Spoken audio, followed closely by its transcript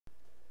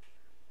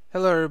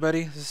Hello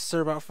everybody, this is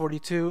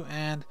Sir42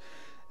 and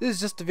this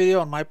is just a video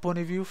on my point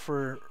of view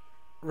for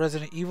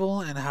Resident Evil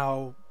and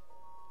how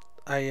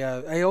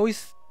I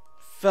always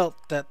felt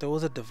that there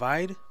was a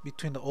divide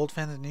between the old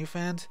fans and new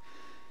fans,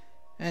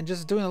 and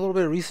just doing a little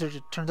bit of research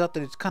it turns out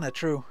that it's kind of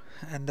true,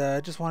 and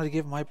I just wanted to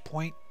give my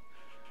point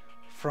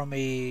from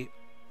a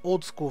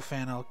old school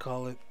fan, I'll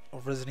call it,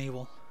 of Resident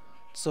Evil.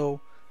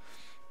 So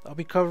I'll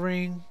be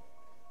covering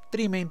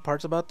three main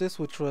parts about this,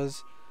 which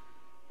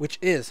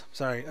is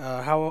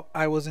how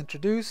I was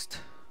introduced,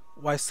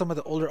 why some of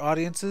the older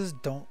audiences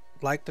don't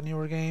like the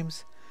newer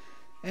games,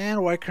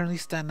 and why I currently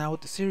stand now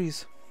with the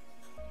series.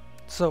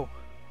 So,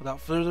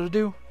 without further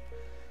ado,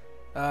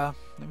 let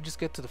me just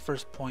get to the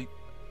first point.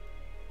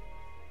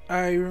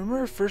 I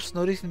remember first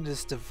noticing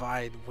this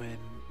divide when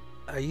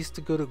I used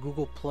to go to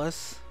Google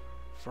Plus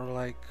for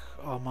like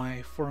all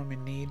my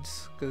foruming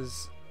needs,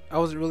 because I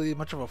wasn't really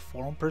much of a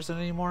forum person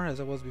anymore as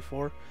I was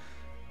before.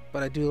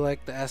 But I do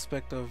like the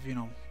aspect of,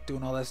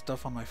 doing all that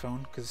stuff on my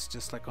phone because it's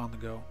just like on the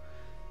go.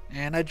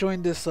 And I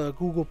joined this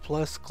Google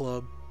Plus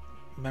Club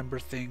member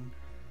thing,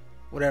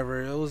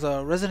 whatever. It was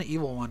a Resident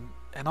Evil one,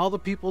 and all the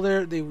people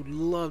there, they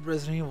loved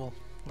Resident Evil,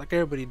 like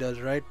everybody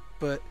does, right?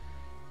 But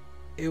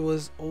it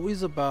was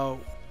always about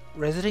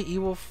Resident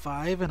Evil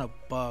 5 and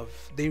above.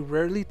 They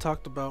rarely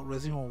talked about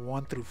Resident Evil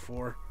 1 through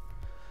 4,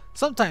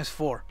 sometimes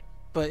 4,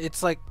 but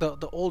it's like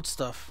the old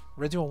stuff,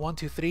 Resident Evil 1,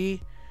 2,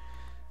 3,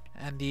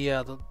 and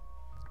the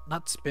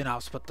not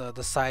spin-offs, but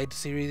the side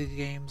series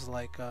games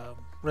like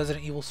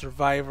Resident Evil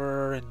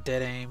Survivor and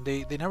Dead Aim.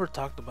 They never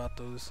talked about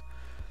those.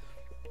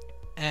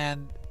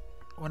 And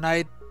when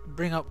I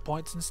bring up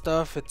points and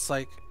stuff, it's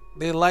like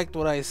they liked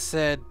what I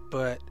said,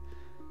 but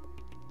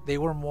they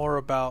were more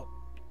about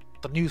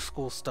the new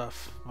school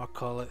stuff, I'll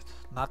call it,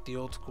 not the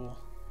old school.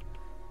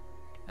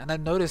 And I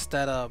noticed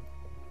that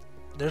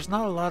there's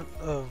not a lot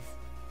of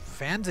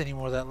fans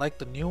anymore that like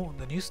the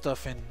new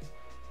stuff in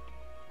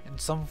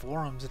some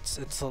forums. It's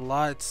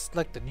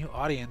like the new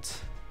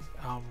audience.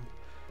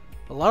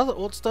 A lot of the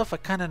old stuff I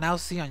kind of now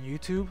see on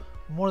YouTube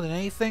more than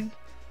anything,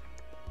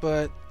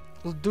 but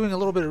doing a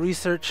little bit of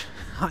research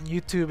on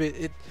YouTube,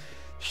 it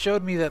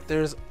showed me that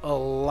there's a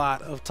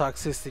lot of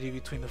toxicity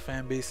between the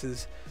fan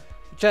bases,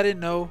 which I didn't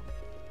know.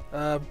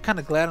 I'm kind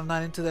of glad I'm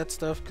not into that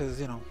stuff, because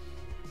the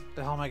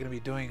hell am I gonna be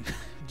doing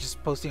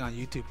just posting on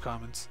YouTube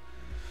comments.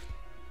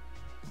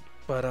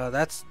 But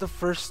that's the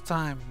first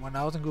time when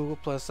I was in Google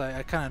Plus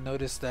I kind of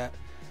noticed that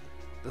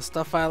the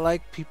stuff I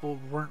like, people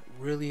weren't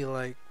really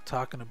like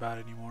talking about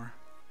anymore.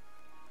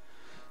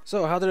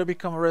 So how did I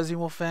become a Resident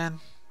Evil fan?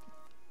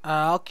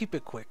 I'll keep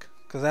it quick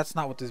because that's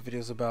not what this video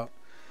is about.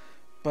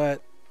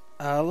 But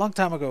a long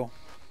time ago,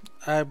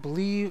 I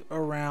believe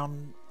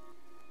around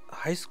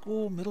high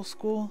school, middle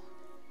school,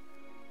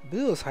 I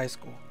believe it was high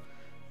school,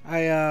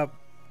 I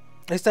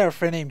used to have a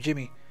friend named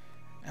Jimmy,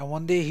 and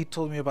one day he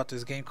told me about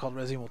this game called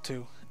Resident Evil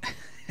 2.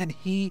 And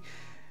he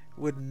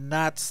would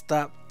not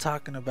stop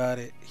talking about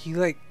it. He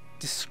like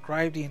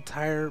described the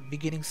entire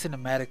beginning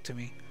cinematic to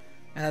me,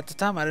 and at the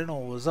time I didn't know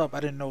what was up.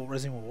 I didn't know what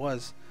Resident Evil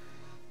was.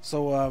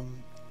 So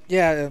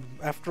yeah,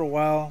 after a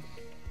while,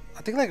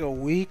 I think like a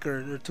week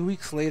or 2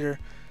 weeks later,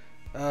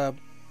 I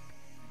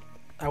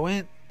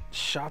went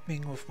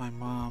shopping with my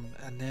mom,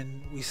 and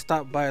then we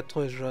stopped by a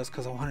Toys R Us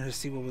because I wanted to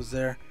see what was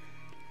there.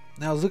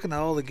 And I was looking at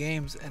all the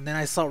games, and then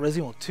I saw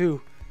Resident Evil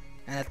 2,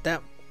 and at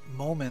that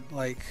moment,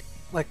 like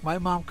my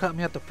mom caught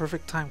me at the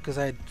perfect time, because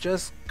I had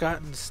just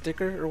gotten the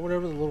sticker or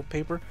whatever, the little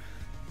paper,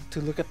 to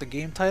look at the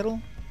game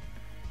title.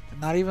 And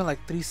not even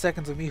like 3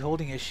 seconds of me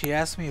holding it, she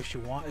asked me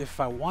if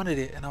I wanted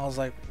it, and I was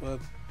like, well,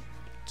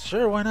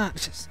 sure, why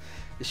not?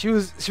 She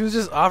was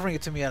just offering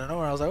it to me out of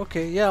nowhere. I was like,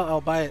 okay, yeah, I'll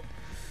buy it.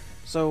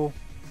 So,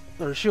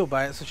 or she'll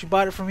buy it. So she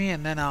bought it for me,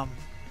 and then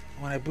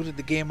when I booted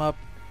the game up,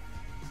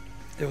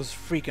 it was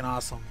freaking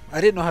awesome. I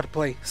didn't know how to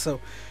play,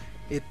 so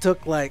it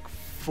took like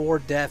 4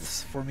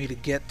 deaths for me to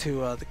get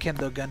to the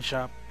Kendo gun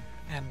shop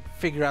and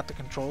figure out the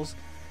controls.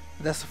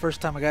 And that's the first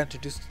time I got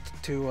introduced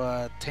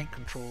to tank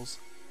controls.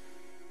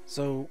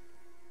 So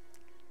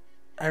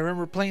I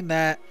remember playing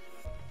that.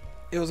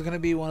 It was gonna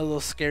be one of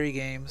those scary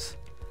games,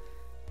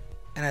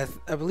 and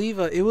I believe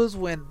it was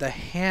when the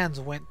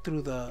hands went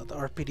through the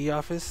RPD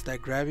office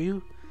that grab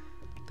you,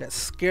 that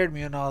scared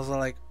me, and I was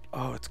like,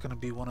 oh, it's gonna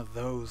be one of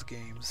those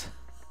games.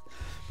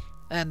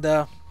 And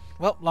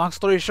well, long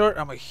story short,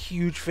 I'm a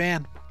huge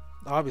fan,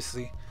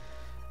 obviously,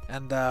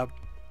 and I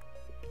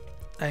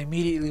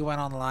immediately went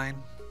online,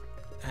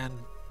 and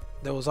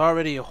there was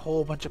already a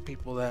whole bunch of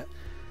people that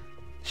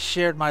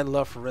shared my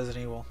love for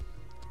Resident Evil.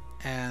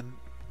 And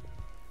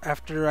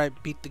after I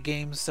beat the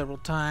game several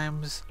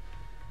times,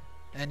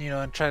 and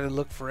and try to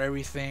look for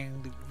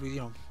everything,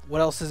 what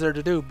else is there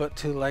to do but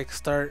to like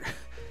start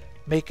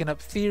making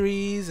up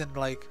theories and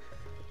like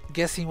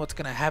guessing what's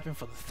gonna happen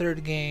for the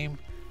third game.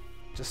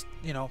 Just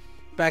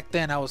back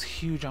then I was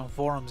huge on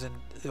forums, and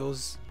it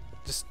was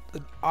just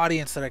an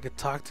audience that I could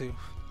talk to,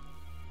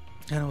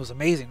 and it was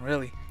amazing,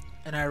 really.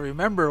 And I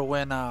remember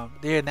when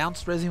they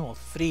announced Resident Evil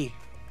 3,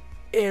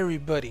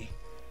 everybody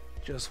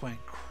just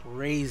went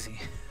crazy.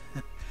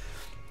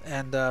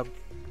 And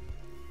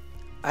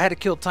I had to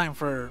kill time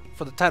for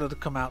the title to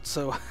come out,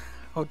 so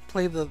I would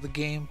play the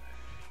game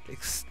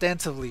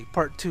extensively,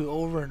 part 2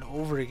 over and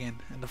over again,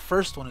 and the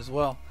first one as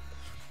well.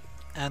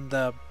 And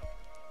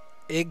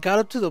it got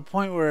up to the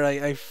point where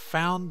I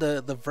found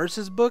the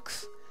versus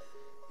books,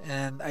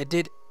 and I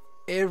did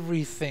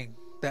everything,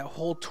 that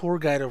whole tour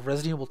guide of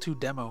Resident Evil 2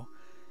 demo.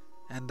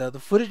 And the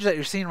footage that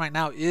you're seeing right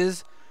now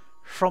is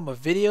from a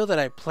video that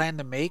I planned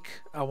to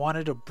make. I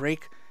wanted to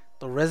break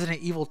the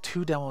Resident Evil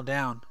 2 demo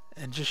down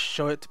and just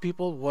show it to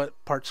people,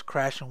 what parts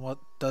crash and what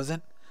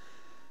doesn't.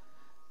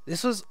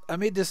 I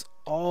made this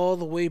all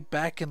the way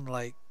back in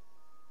like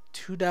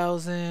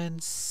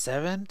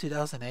 2007,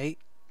 2008.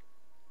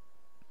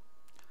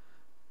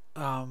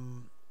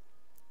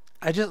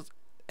 I just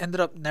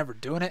ended up never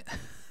doing it.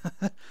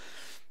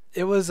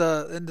 It was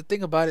and the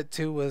thing about it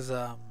too was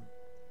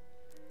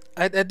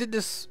I did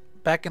this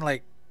back in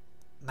like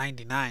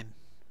 99,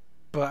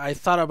 but I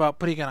thought about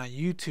putting it on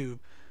YouTube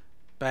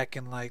back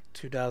in like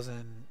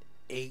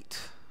 2008,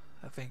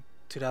 I think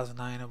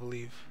 2009, I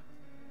believe.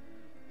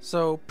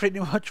 So pretty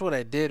much what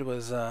I did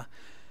was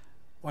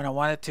when I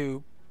wanted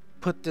to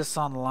put this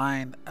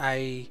online,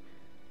 I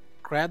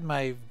grabbed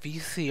my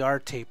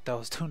VCR tape that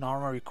was doing all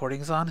my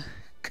recordings on,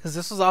 because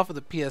this was off of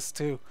the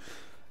PS2,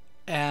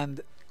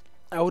 and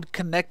I would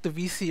connect the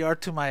VCR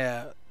to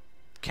my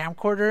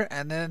camcorder,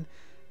 and then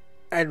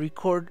I'd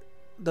record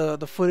the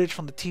footage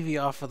from the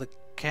TV off of the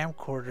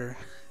camcorder.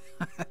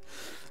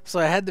 So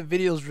I had the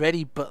videos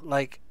ready, but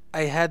like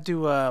I had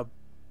to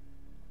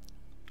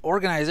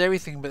organize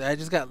everything, but I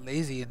just got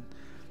lazy and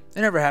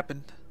it never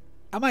happened.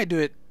 I might do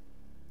it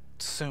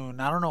soon.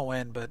 I don't know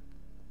when, but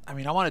I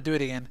mean, I want to do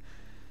it again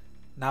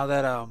now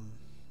that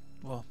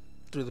well,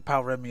 through the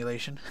power of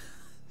emulation,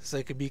 so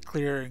it could be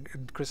clearer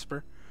and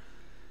crisper.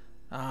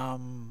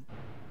 But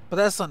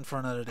that's something for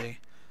another day.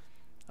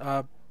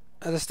 As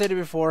I stated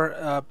before,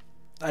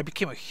 I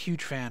became a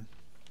huge fan,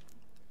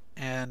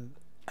 and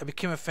I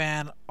became a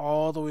fan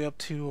all the way up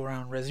to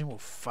around Resident Evil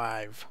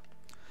 5,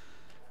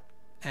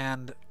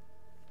 and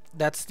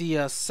that's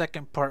the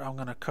second part I'm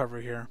gonna cover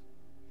here.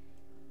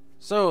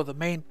 So the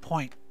main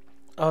point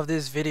of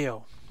this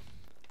video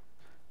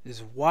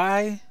is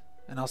why,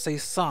 and I'll say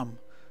some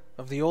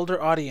of the older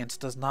audience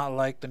does not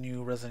like the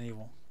new Resident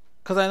Evil,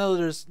 because I know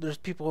there's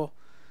people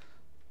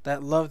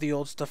that love the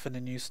old stuff and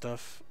the new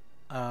stuff.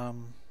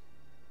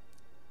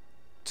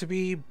 To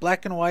be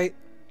black and white,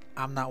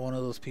 I'm not one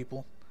of those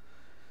people.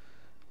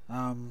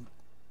 Long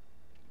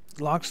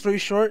story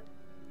short,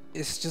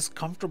 it's just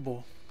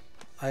comfortable.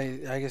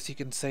 I guess you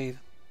can say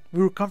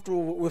we were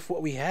comfortable with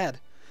what we had.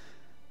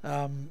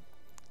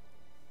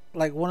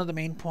 Like one of the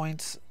main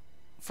points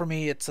for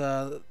me, it's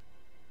well,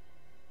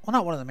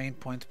 not one of the main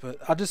points, but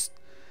I'll just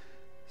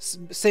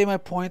say my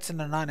points, and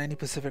they're not in any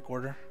specific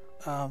order.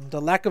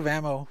 The lack of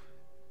ammo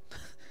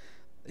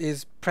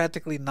is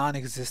practically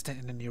non-existent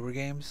in the newer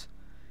games.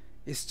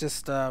 It's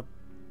just to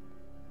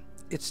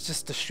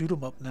shoot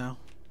 'em up now.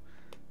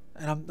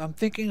 And I'm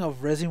thinking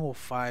of Resident Evil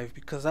 5,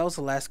 because that was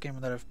the last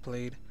game that I've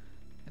played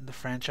in the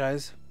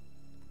franchise.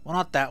 Well,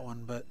 not that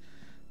one, but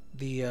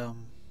the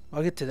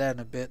I'll get to that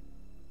in a bit.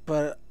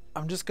 But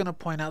I'm just gonna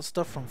point out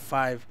stuff from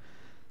 5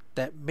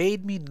 that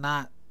made me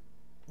not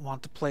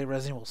want to play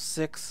Resident Evil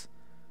 6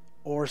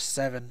 or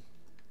 7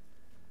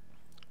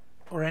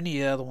 or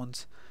any other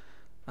ones.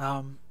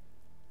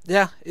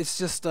 Yeah, it's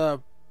just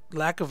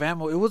lack of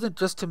ammo. It wasn't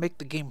just to make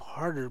the game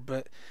harder,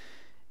 but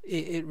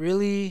it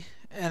really,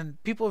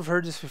 and people have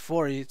heard this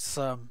before, it's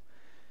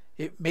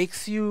it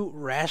makes you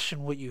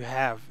ration what you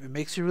have. It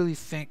makes you really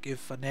think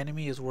if an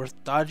enemy is worth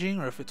dodging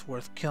or if it's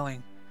worth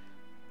killing,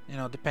 you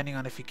know, depending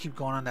on if you keep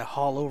going on that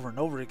haul over and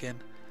over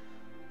again.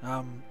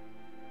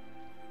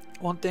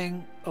 One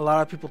thing a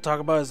lot of people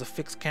talk about is the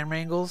fixed camera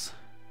angles,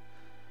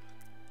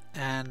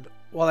 and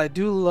while I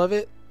do love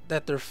it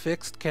that they're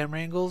fixed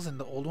camera angles in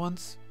the old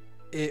ones,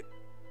 it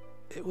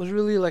was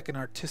really like an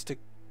artistic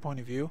point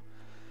of view.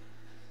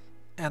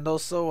 And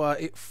also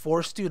it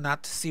forced you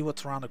not to see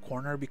what's around the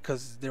corner,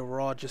 because they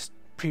were all just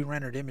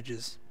pre-rendered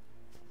images,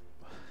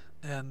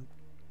 and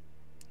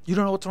you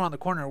don't know what's around the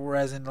corner.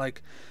 Whereas in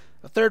like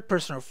a third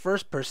person or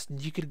first person,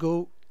 you could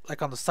go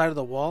like on the side of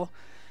the wall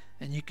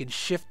and you can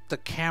shift the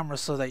camera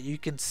so that you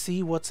can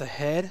see what's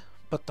ahead,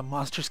 but the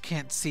monsters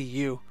can't see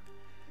you.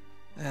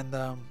 And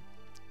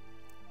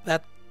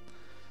that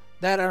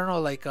I don't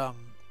know, like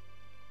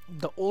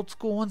the old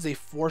school ones, they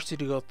force you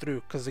to go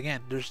through, because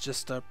again, there's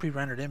just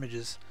pre-rendered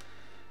images.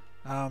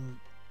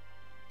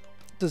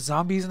 The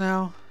zombies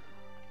now,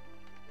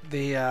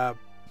 they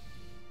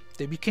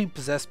became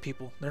possessed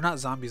people. They're not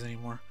zombies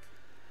anymore.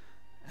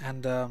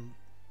 And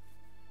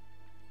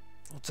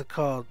what's it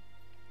called?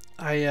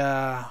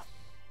 I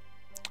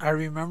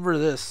remember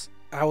this.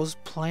 I was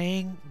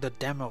playing the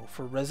demo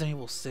for Resident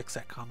Evil 6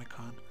 at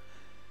Comic-Con,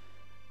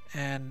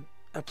 and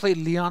I played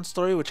Leon's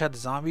story, which had the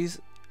zombies,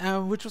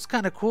 and which was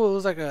kind of cool. It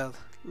was like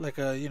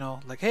a you know,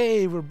 like,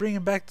 hey, we're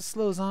bringing back the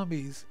slow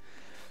zombies.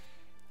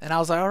 And I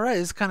was like, all right,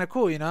 it's kind of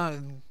cool, you know.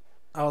 And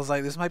I was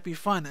like, this might be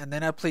fun. And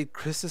then I played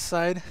Chris's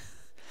side,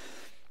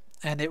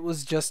 and it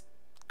was just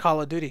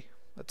Call of Duty.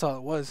 That's all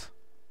it was.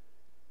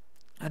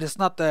 And it's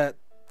not that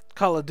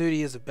Call of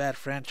Duty is a bad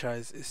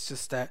franchise. It's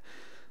just that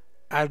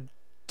I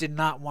did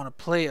not want to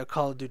play a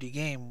Call of Duty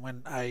game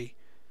when I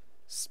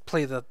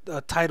played a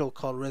title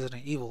called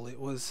Resident Evil. It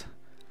was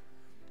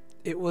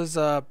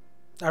I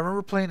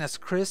remember playing as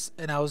Chris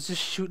and I was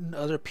just shooting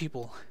other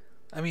people.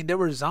 I mean, there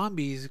were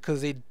zombies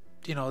because they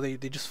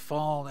just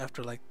fall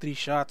after like 3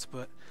 shots,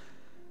 but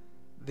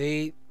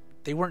they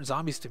they weren't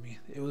zombies to me.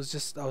 It was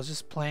just I was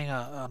just playing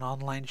an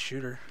online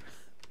shooter,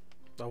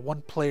 a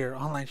one player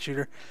online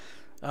shooter.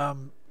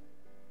 Um,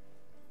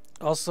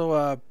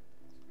 Also,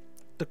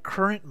 the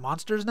current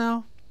monsters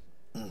now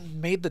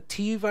made the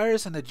T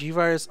virus and the G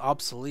virus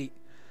obsolete,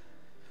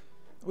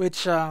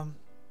 which I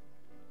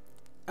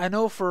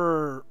know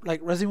for like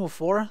Resident Evil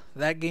 4,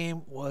 that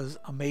game was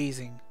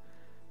amazing.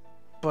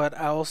 But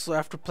I also,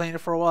 after playing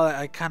it for a while,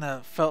 I kind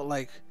of felt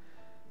like,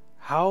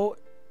 how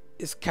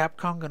is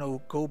Capcom gonna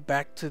go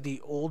back to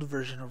the old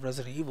version of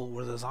Resident Evil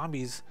where the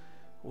zombies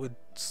would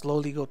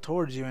slowly go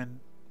towards you? And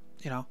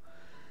you know,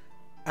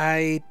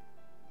 I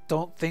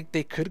don't think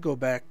they could go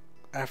back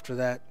after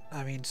that.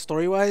 I mean,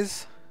 story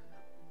wise,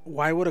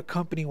 why would a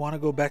company want to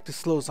go back to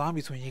slow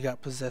zombies when you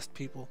got possessed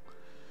people?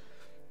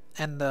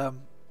 And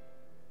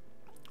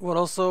what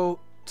also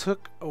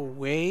took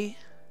away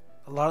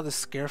a lot of the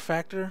scare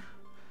factor,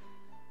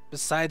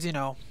 besides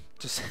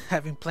just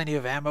having plenty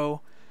of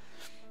ammo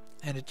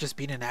and it just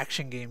being an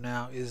action game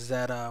now, is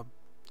that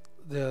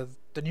the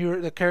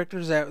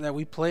characters that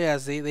we play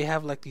as, they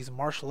have like these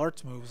martial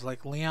arts moves.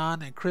 Like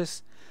Leon and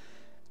Chris,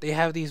 they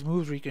have these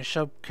moves where you can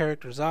shove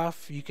characters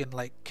off, you can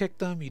like kick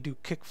them, you do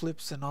kick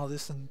flips and all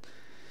this. And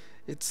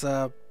it's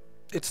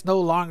it's no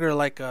longer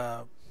like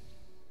a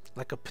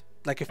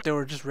like if they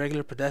were just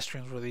regular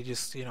pedestrians where they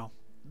just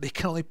they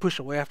can only push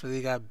away after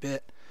they got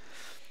bit.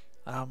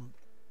 um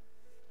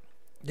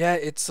yeah,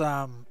 it's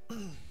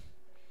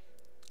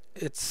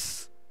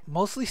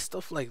mostly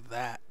stuff like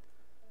that.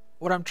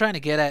 What I'm trying to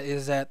get at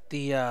is that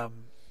the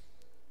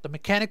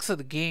mechanics of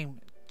the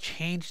game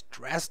changed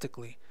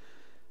drastically.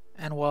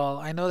 And while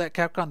I know that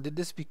Capcom did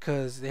this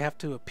because they have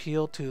to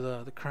appeal to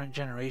the current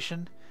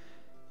generation,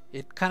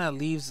 it kind of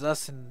leaves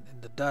us in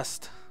the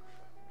dust.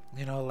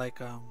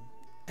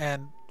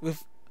 And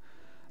with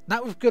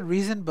not with good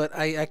reason, but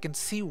I can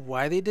see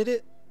why they did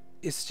it.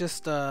 It's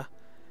just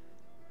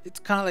it's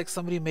kind of like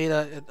somebody made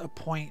a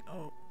point,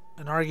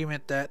 an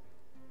argument that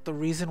the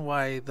reason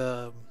why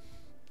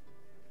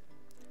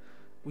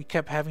we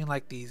kept having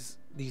like these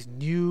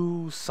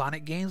new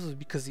Sonic games was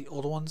because the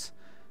old ones,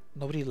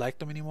 nobody liked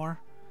them anymore.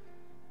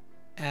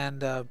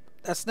 And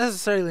that's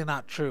necessarily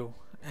not true.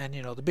 And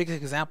the biggest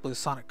example is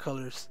Sonic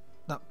Colors.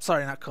 No,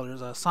 sorry, not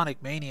Colors.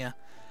 Sonic Mania.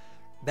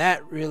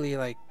 That really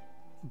like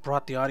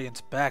brought the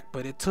audience back,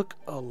 but it took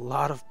a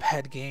lot of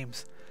bad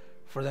games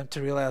for them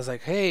to realize,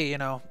 like, hey,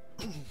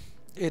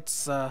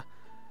 it's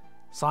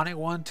Sonic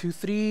 1, 2,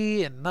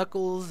 3, and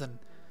Knuckles, and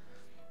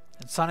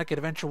Sonic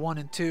Adventure 1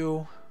 and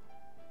 2.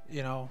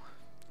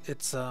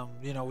 It's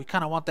we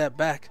kind of want that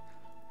back.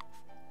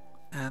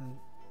 And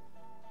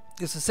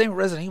it's the same with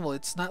Resident Evil.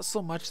 It's not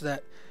so much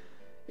that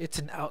it's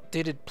an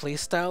outdated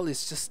playstyle,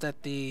 it's just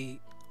that they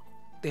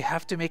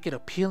have to make it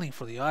appealing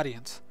for the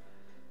audience.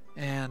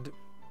 And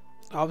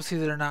obviously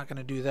they're not going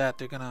to do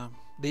that.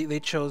 They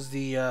chose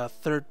the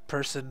third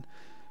person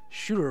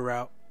shooter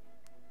route,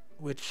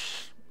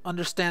 which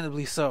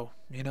understandably so.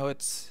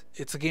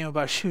 It's a game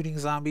about shooting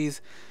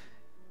zombies.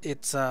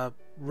 It's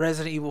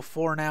Resident Evil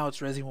 4 now,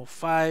 it's Resident Evil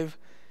 5.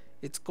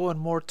 It's going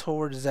more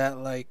towards that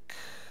like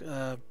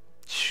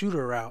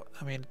shooter route.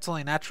 I mean, it's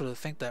only natural to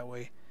think that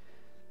way.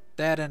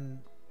 That, and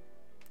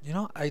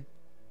I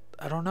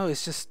don't know,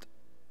 it's just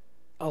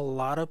a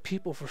lot of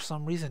people for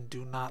some reason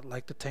do not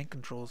like the tank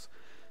controls.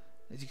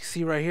 As you can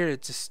see right here,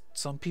 it's just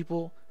some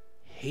people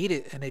hate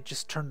it and it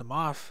just turned them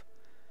off.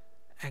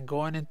 And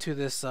going into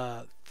this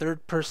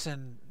third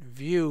person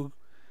view,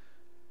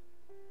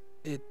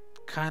 it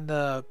kind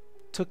of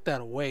took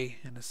that away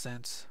in a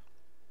sense.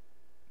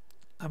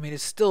 I mean,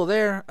 it's still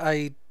there.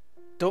 I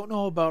don't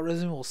know about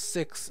Resident Evil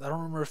 6. I don't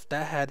remember if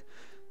that had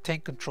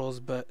tank controls,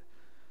 but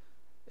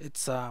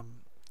it's the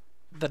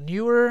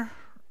newer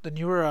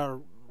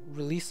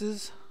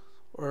releases,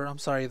 or I'm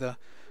sorry, the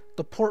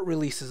port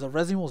releases of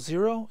Resident Evil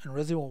 0 and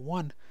Resident Evil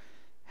 1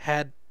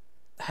 had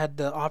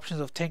the options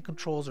of tank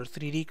controls or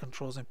 3D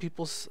controls, and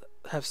people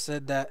have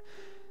said that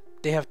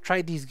they have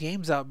tried these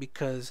games out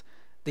because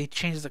they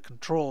changed the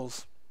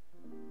controls.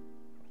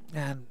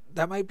 And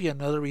that might be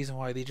another reason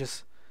why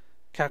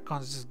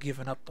Capcom's just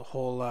given up the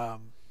whole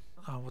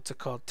what's it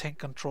called, tank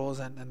controls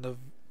and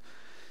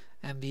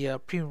the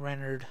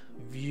pre-rendered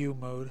view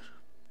mode.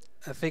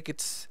 I think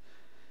it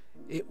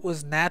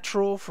was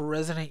natural for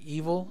Resident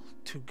Evil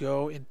to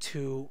go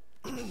into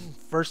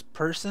first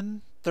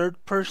person,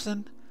 third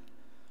person,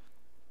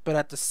 but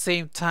at the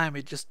same time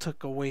it just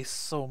took away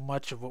so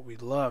much of what we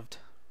loved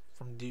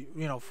from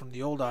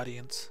the old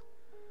audience.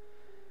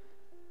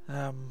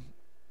 And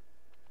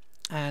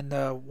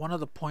one of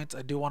the points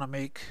I do want to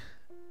make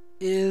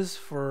is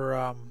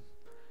for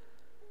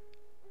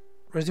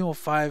Resident Evil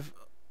 5.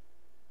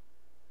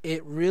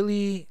 It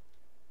really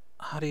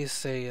how do you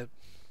say it?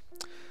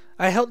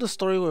 I held the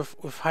story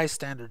with high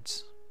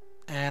standards,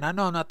 and I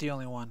know I'm not the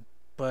only one,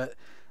 but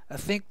I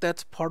think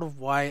that's part of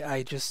why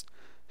I just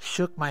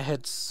shook my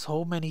head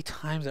so many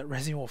times at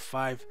Resident Evil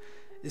 5.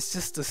 It's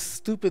just the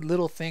stupid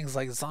little things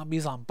like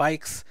zombies on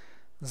bikes,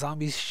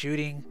 zombies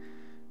shooting,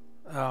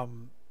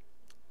 um,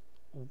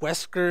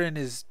 Wesker and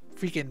his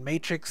freaking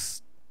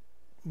Matrix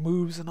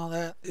moves and all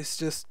that. It's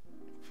just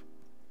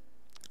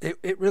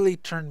it really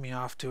turned me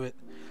off to it.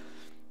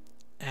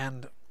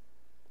 And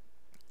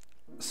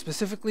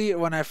specifically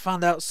when I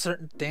found out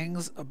certain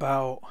things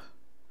about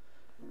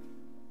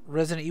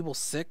Resident Evil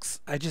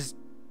 6, I just,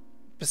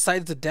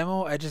 besides the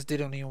demo, I just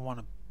didn't even want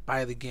to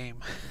buy the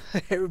game.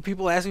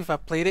 People ask me if I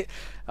played it,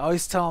 I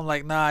always tell them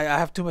like, nah, I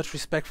have too much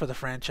respect for the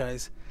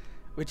franchise,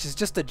 which is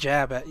just a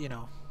jab at,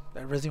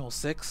 at Resident Evil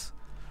 6.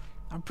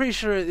 I'm pretty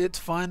sure it's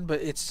fun,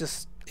 but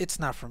it's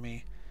not for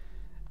me.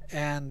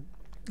 And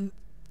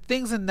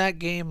things in that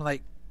game,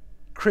 like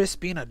Chris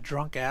being a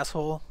drunk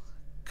asshole,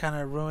 kind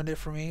of ruined it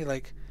for me.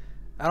 Like,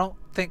 I don't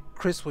think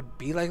Chris would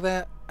be like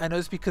that. I know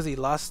it's because he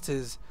lost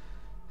his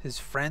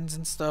friends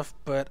and stuff,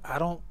 but I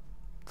don't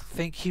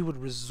think he would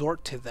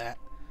resort to that.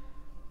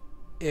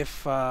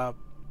 If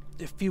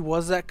he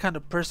was that kind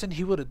of person,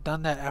 he would have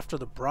done that after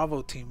the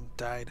Bravo team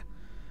died.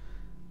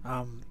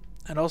 And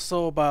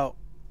also about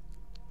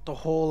the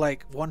whole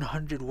like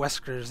 100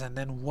 Weskers, and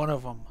then one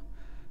of them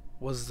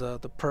was the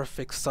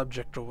perfect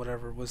subject or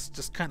whatever, was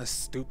just kind of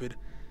stupid.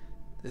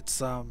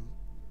 It's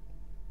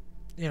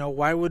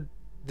why would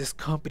this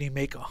company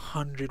make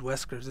 100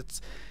 Weskers?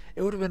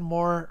 It would have been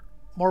more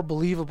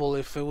believable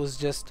if it was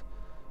just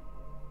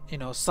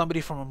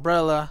somebody from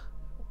Umbrella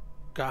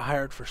got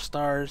hired for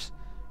Stars,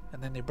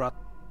 and then they brought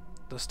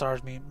the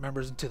Stars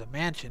members into the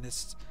mansion.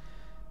 It's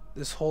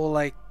this whole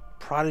like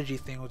Prodigy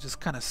thing was just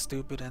kind of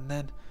stupid. And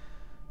then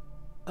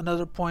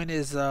another point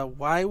is,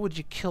 why would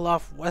you kill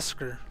off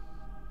Wesker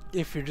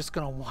if you're just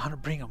gonna want to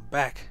bring him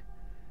back?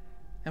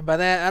 And by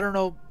that, I don't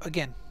know.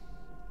 Again,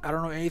 I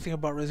don't know anything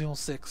about Resident Evil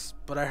 6,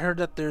 but I heard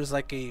that there's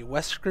like a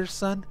Wesker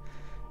son,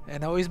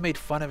 and I always made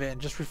fun of it and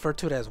just referred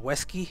to it as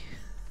Wesky.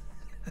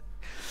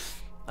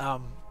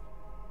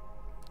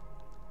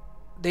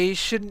 They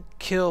shouldn't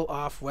kill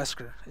off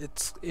Wesker.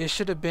 It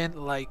should have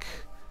been like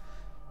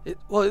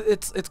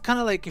it's kind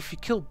of like if you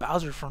kill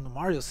Bowser from the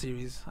Mario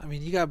series. I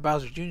mean, you got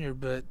Bowser Jr.,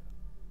 but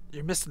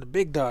you're missing the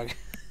big dog,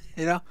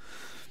 and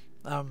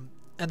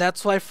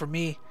that's why for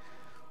me,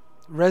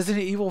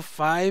 Resident Evil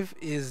 5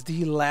 is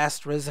the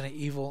last Resident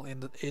Evil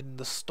in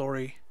the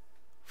story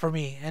for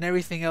me, and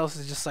everything else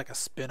is just like a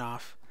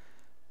spin-off.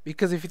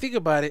 Because if you think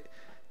about it,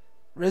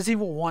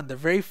 Resident Evil 1, the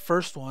very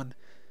first one,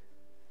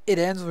 it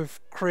ends with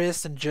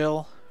Chris and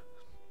Jill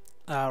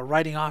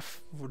riding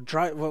off,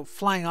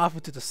 flying off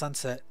into the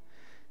sunset.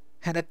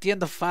 And at the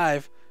end of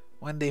 5,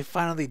 when they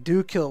finally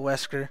do kill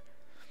Wesker,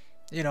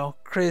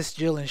 Chris,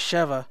 Jill, and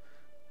Sheva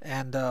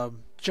and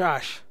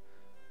Josh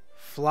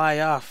fly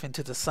off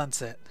into the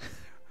sunset.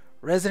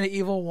 Resident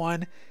Evil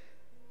 1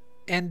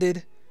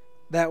 ended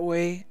that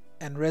way,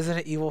 and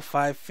Resident Evil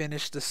 5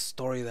 finished the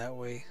story that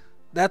way.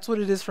 That's what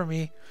it is for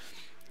me.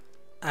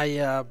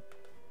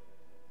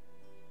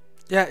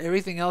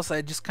 Everything else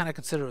I just kind of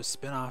consider a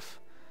spin-off.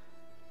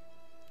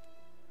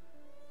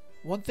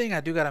 One thing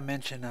I do gotta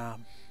mention,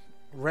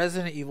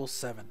 Resident Evil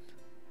 7.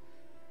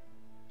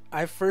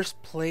 I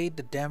first played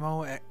the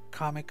demo at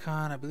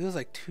Comic-Con, I believe it was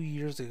like 2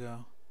 years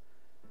ago.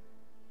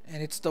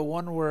 And it's the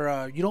one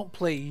where you don't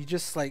play, you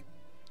just like,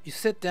 you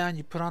sit down,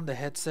 you put on the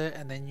headset,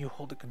 and then you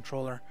hold the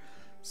controller.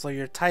 So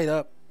you're tied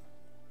up,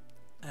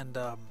 and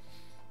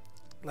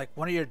like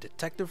one of your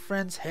detective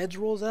friends' heads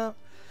rolls out,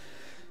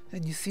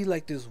 and you see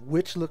like this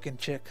witch-looking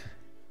chick.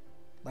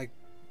 Like,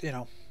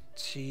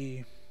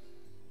 she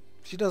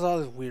does all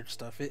this weird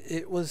stuff.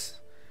 It was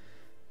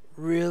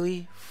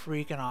really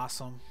freaking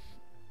awesome.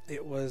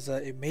 It was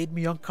it made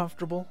me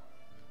uncomfortable,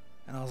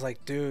 and I was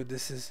like, dude,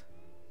 this is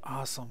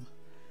awesome.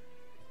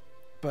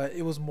 But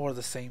it was more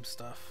the same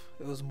stuff.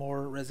 It was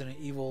more Resident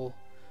Evil,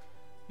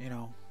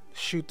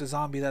 shoot the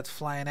zombie that's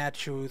flying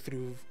at you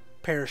through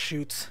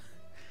parachutes,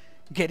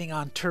 getting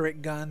on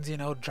turret guns,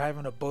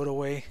 driving a boat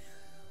away.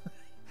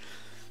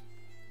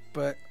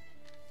 But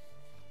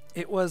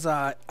it was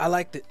I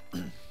liked it.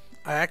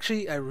 I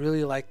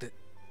really liked it.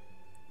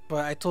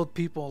 But I told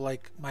people,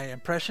 like, my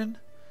impression,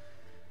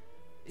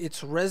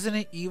 it's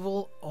Resident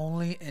Evil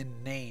only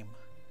in name.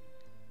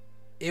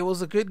 It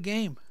was a good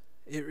game.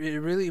 It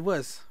really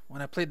was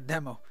when I played the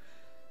demo.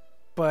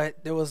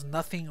 But there was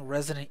nothing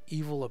Resident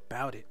Evil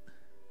about it,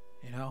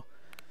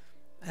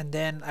 And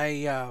then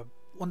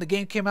when the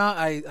game came out,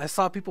 I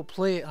saw people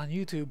play it on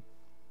YouTube.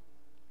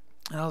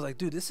 And I was like,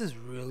 dude, this is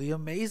really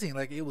amazing.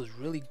 Like, it was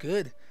really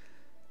good.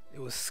 It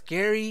was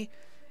scary.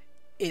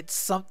 It's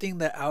something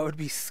that I would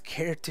be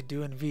scared to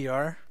do in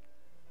VR.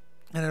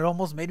 And it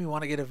almost made me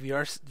want to get a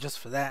VR just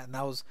for that. And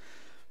I was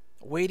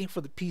waiting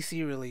for the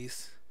PC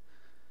release.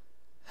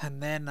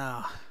 And then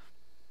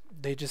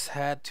they just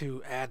had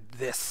to add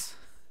this.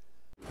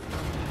 I'm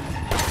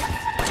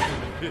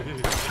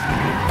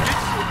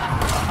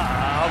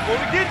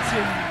gonna get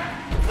you.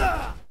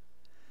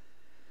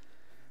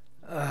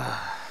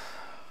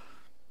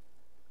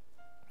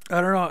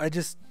 I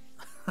just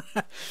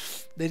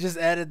they just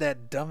added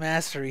that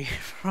dumbassery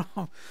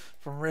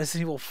from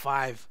Resident Evil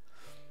 5.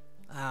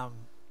 Um,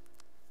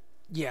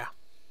 yeah.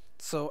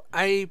 So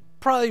I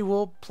probably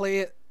will play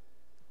it.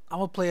 I'm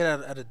gonna play it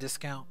at a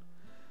discount.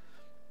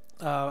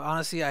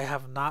 Honestly, I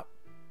have not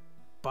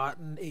bought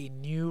a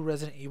new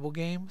Resident Evil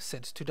game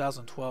since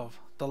 2012.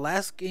 The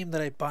last game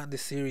that I bought in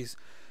this series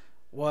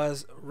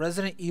was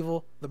Resident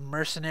Evil: The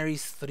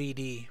Mercenaries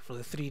 3D for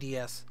the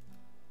 3DS,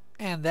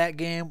 and that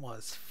game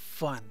was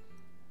fun.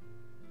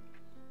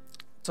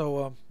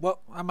 So,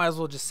 well, I might as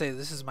well just say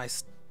this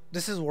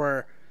is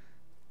where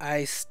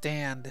I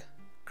stand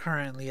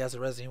currently as a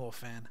Resident Evil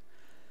fan.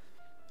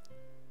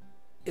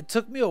 It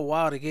took me a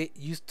while to get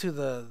used to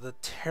the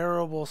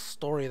terrible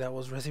story that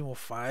was Resident Evil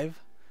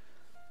 5,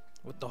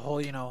 with the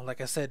whole,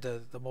 like I said,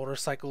 the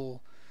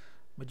motorcycle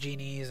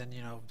Maginis, and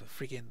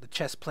the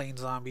chest plane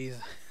zombies.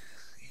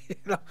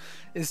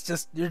 It's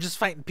just, you're just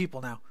fighting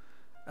people now.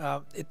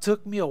 It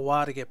took me a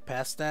while to get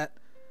past that.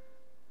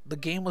 The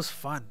game was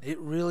fun. It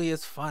really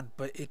is fun,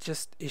 but it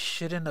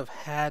shouldn't have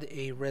had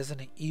a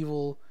Resident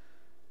Evil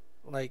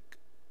like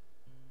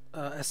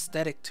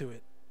aesthetic to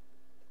it.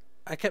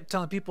 I kept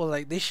telling people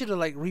like they should have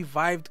like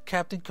revived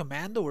Captain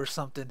Commando or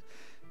something,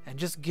 and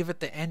just give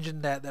it the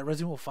engine that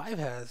Resident Evil 5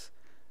 has.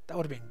 That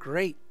would have been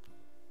great.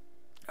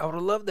 I would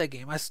have loved that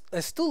game. I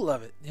still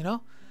love it,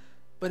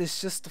 but it's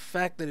just the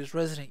fact that it's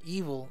Resident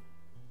Evil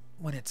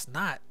when it's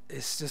not.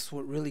 It's just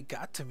what really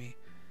got to me.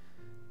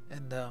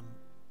 And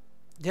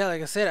yeah,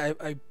 like I said,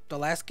 I the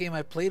last game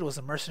I played was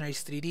a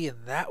Mercenaries 3D,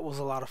 and that was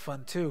a lot of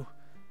fun too.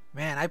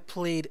 Man, I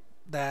played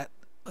that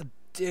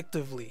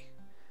addictively.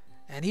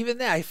 And even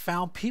then, I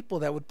found people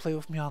that would play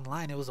with me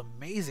online. It was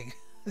amazing.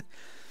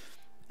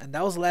 And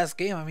that was the last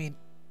game. I mean,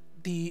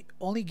 the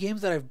only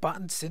games that I've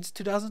bought since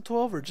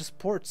 2012 are just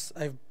ports.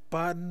 I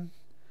bought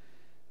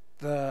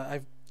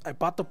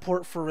the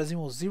port for Resident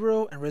Evil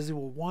 0 and Resident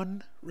Evil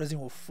 1, Resident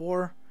Evil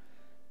 4,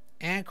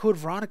 and Code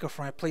Veronica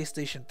for my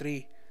PlayStation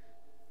 3.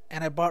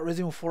 And I bought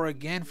Resident Evil 4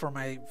 again for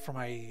my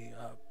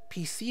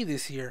PC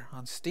this year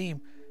on Steam,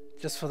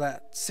 just for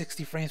that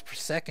 60 frames per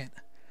second.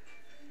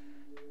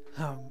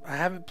 I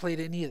haven't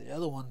played any of the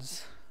other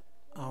ones,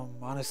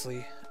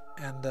 honestly.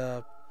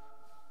 And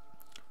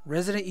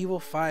Resident Evil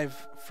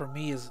 5 for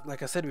me is,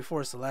 like I said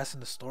before, it's the last in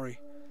the story.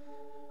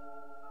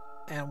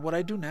 And what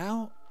I do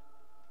now,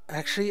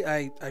 actually,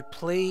 I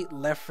play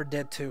Left 4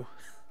 Dead 2.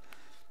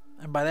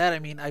 And by that I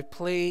mean I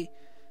play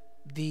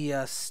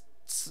the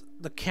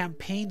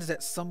campaigns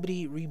that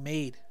somebody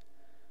remade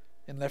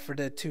in Left 4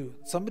 Dead 2.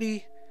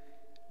 Somebody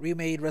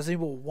remade Resident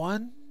Evil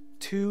 1,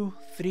 2,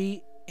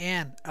 3,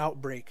 and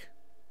Outbreak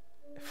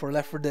for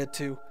Left 4 Dead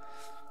 2.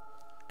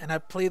 And I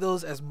play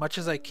those as much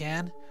as I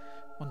can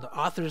when the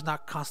author is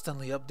not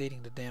constantly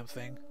updating the damn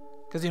thing.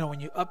 Because, when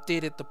you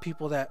update it, the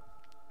people that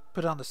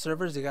put it on the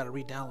servers, they gotta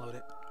re-download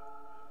it.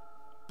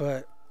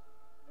 But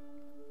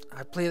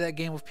I play that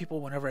game with people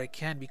whenever I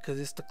can,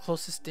 because it's the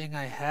closest thing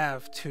I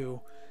have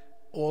to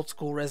old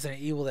school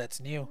Resident Evil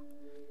that's new.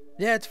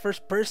 Yeah, it's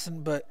first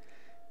person, but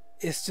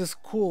it's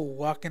just cool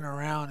walking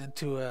around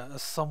into a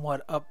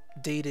somewhat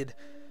updated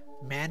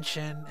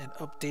mansion and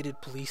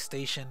updated police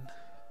station.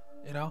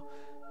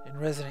 In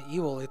Resident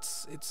Evil,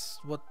 it's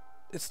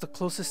the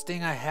closest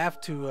thing I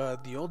have to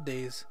the old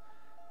days.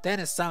 Then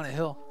it's Silent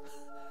Hill,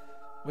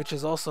 which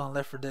is also on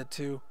Left 4 Dead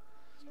 2.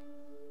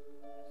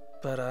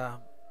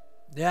 But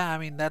yeah, I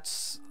mean,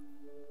 that's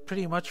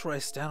pretty much where I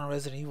stand on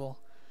Resident Evil.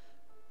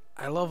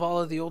 I love all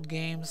of the old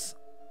games.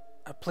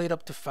 I played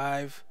up to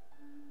 5.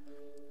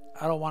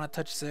 I don't want to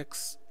touch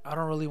 6. I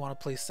don't really want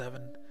to play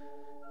 7.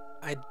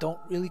 I don't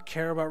really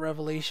care about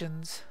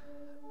Revelations.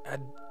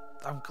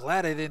 I'm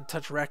glad I didn't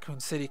touch Raccoon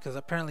City, because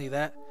apparently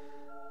that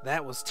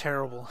was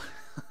terrible.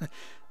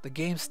 The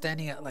game's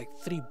standing at like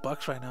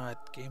 $3 right now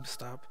at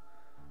GameStop.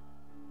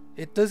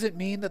 It doesn't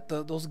mean that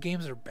those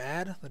games are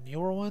bad, the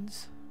newer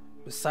ones,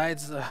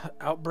 besides the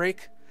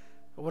Outbreak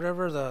or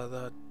whatever,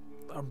 the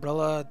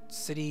Umbrella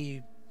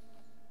City,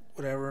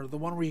 whatever, the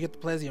one where you get to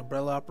play as the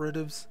Umbrella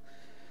operatives.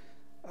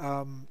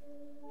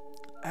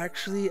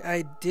 Actually,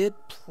 I did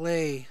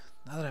play,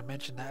 now that I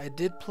mentioned that, I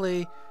did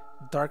play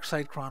Dark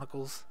Side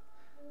Chronicles.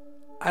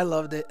 I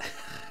loved it.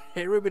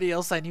 Everybody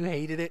else I knew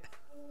hated it.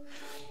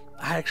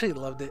 I actually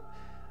loved it.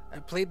 I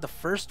played the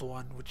first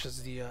one, which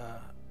is the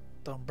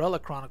Umbrella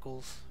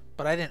Chronicles,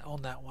 but I didn't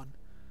own that one.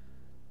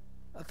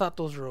 I thought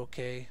those were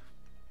okay.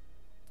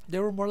 They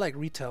were more like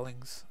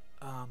retellings.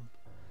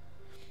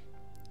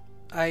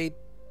 I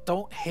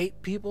don't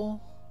hate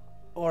people,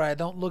 or I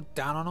don't look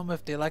down on them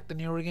if they like the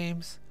newer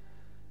games.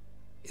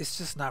 It's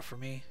just not for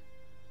me.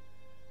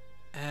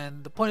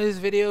 And the point of this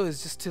video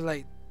is just to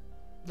like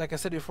I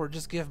said before,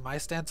 just give my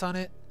stance on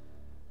it.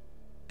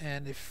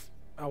 And if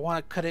I want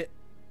to cut it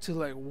to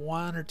like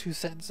 1 or 2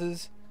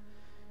 sentences,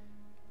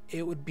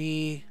 it would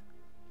be,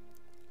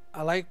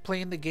 I like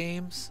playing the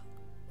games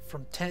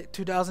from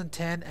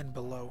 2010 and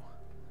below,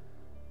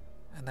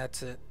 and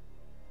that's it.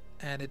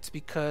 And it's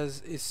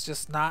because it's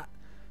just not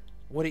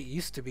what it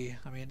used to be.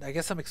 I mean, I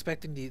guess I'm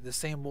expecting the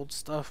same old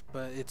stuff,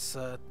 but it's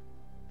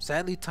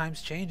sadly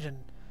times change, and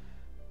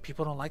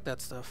people don't like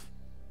that stuff.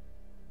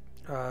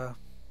 Uh,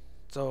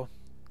 so,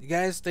 you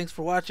guys, thanks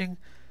for watching.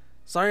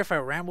 Sorry if I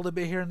rambled a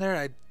bit here and there.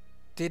 I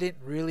didn't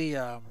really,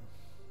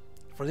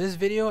 for this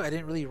video, I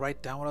didn't really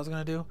write down what I was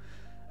going to do.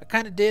 I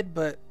kind of did,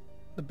 but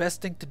the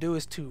best thing to do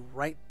is to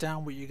write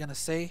down what you're going to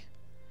say.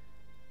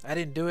 I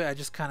didn't do it. I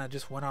just kind of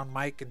just went on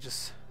mic and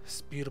just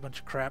spewed a bunch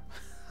of crap.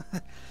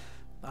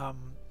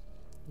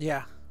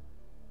 Yeah.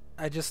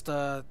 I just,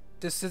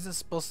 this isn't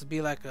supposed to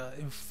be like a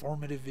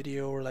informative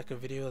video or like a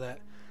video that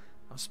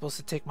I'm supposed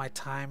to take my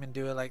time and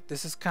do it. Like,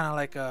 this is kind of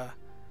like a,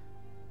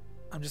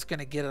 I'm just going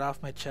to get it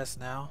off my chest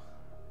now.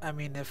 I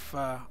mean, if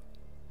I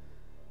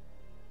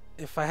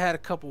had a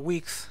couple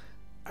weeks,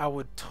 I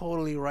would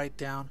totally write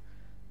down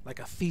like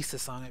a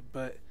thesis on it,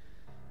 but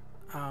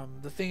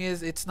the thing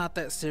is, it's not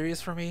that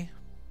serious for me.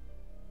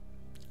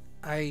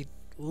 I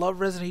love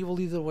Resident Evil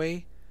either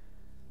way.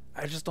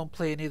 I just don't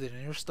play any of the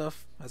newer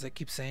stuff, as I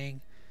keep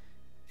saying.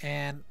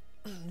 And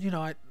you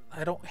know,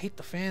 I don't hate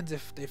the fans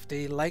if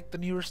they like the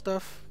newer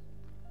stuff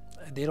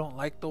and they don't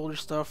like the older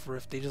stuff, or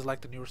if they just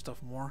like the newer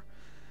stuff more.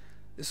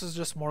 This is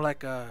just more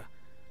like a,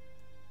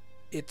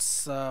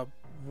 it's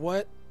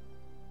what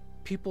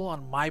people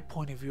on my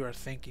point of view are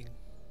thinking.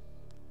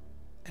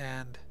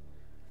 And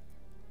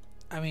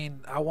I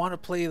mean, I want to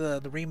play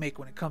the remake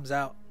when it comes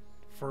out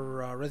for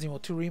Resident Evil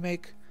 2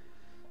 remake.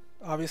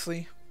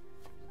 Obviously,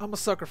 I'm a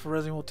sucker for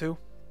Resident Evil 2,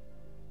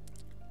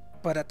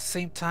 but at the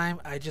same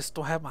time, I just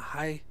don't have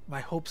my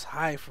hopes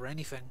high for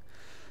anything.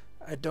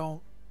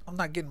 I'm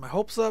not getting my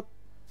hopes up.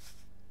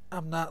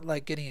 I'm not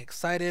like getting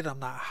excited. I'm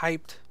not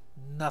hyped.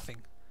 Nothing.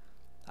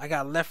 I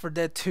got Left 4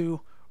 Dead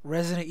 2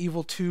 Resident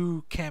Evil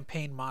 2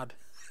 campaign mod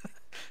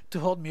to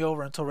hold me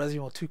over until Resident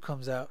Evil 2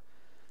 comes out,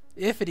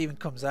 if it even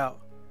comes out.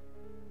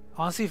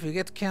 Honestly, if it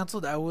gets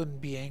canceled, I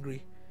wouldn't be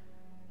angry.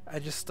 I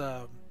just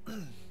I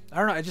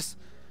don't know. I just,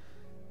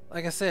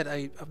 like I said,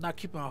 I'm not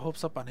keeping my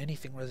hopes up on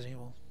anything Resident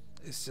Evil.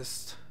 It's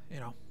just, you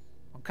know,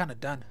 I'm kind of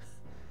done.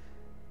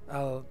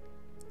 I'll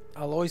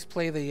always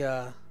play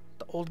the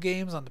old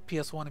games on the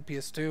PS1 and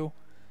PS2,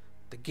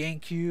 the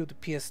GameCube, the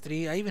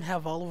PS3. I even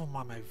have all of them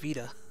on my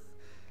Vita.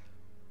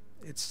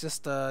 It's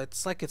just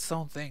it's like its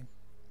own thing.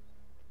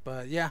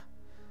 But yeah,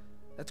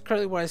 that's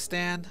currently where I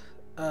stand.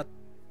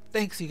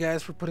 Thanks you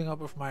guys for putting up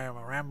with my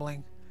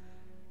rambling,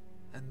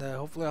 and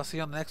hopefully I'll see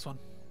you on the next one.